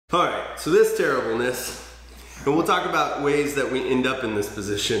All right, so this terribleness, and we'll talk about ways that we end up in this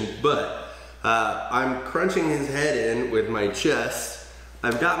position, but I'm crunching his head in with my chest.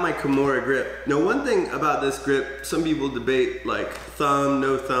 I've got my Kimura grip. Now, one thing about this grip, some people debate like thumb,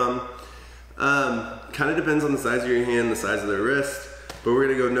 no thumb. Kind of depends on the size of your hand, the size of the wrist, but we're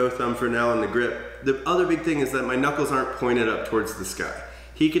gonna go no thumb for now on the grip. The other big thing is that my knuckles aren't pointed up towards the sky.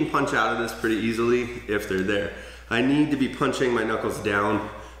 He can punch out of this pretty easily if they're there. I need to be punching my knuckles down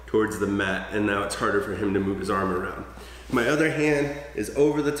towards the mat, and now it's harder for him to move his arm around. My other hand is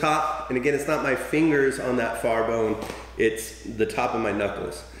over the top, and again, it's not my fingers on that far bone, it's the top of my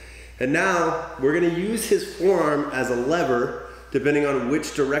knuckles. And now, we're gonna use his forearm as a lever, depending on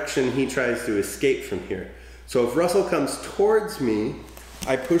which direction he tries to escape from here. So if Russell comes towards me,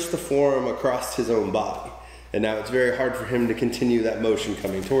 I push the forearm across his own body. And now it's very hard for him to continue that motion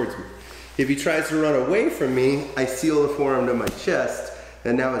coming towards me. If he tries to run away from me, I seal the forearm to my chest,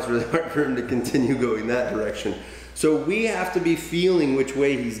 and now it's really hard for him to continue going that direction. So we have to be feeling which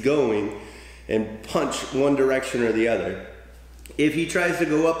way he's going and punch one direction or the other. If he tries to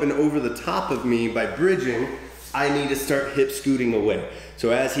go up and over the top of me by bridging, I need to start hip scooting away.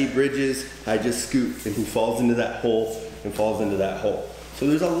 So as he bridges, I just scoot and he falls into that hole and falls into that hole. So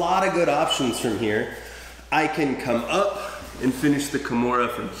there's a lot of good options from here. I can come up and finish the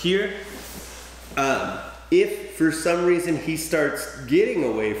Kimura from here. If for some reason he starts getting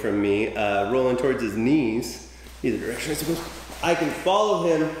away from me, rolling towards his knees, either direction I suppose, I can follow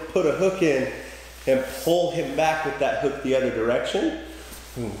him, put a hook in, and pull him back with that hook the other direction.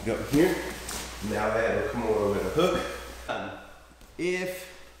 Go here. Now I have a Kimura with a hook.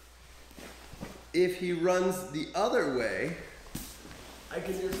 If he runs the other way, I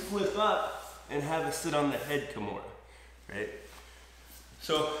can just flip up and have a sit on the head Kimura, right?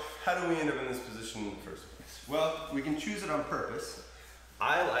 So how do we end up in this position in the first place? Well, we can choose it on purpose.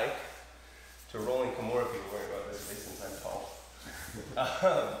 I like to rolling Kimura people worry about this, at least since I'm tall.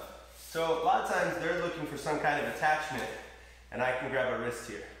 So a lot of times they're looking for some kind of attachment, and I can grab a wrist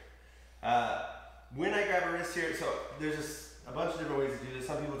here. When I grab a wrist here, so there's just a bunch of different ways to do this.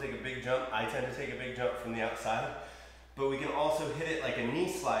 Some people take a big jump. I tend to take a big jump from the outside, but we can also hit it like a knee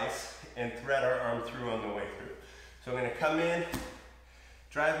slice and thread our arm through on the way through. So I'm gonna come in,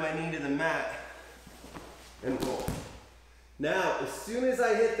 drive my knee to the mat, and roll. Now, as soon as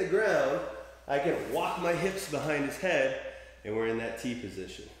I hit the ground, I can walk my hips behind his head, and we're in that T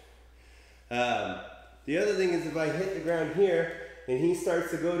position. The other thing is if I hit the ground here, and he starts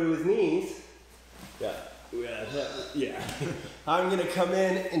to go to his knees, I'm gonna come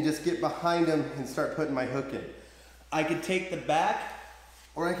in and just get behind him and start putting my hook in. I could take the back,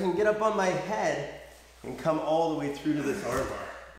 or I can get up on my head and come all the way through to this arm bar.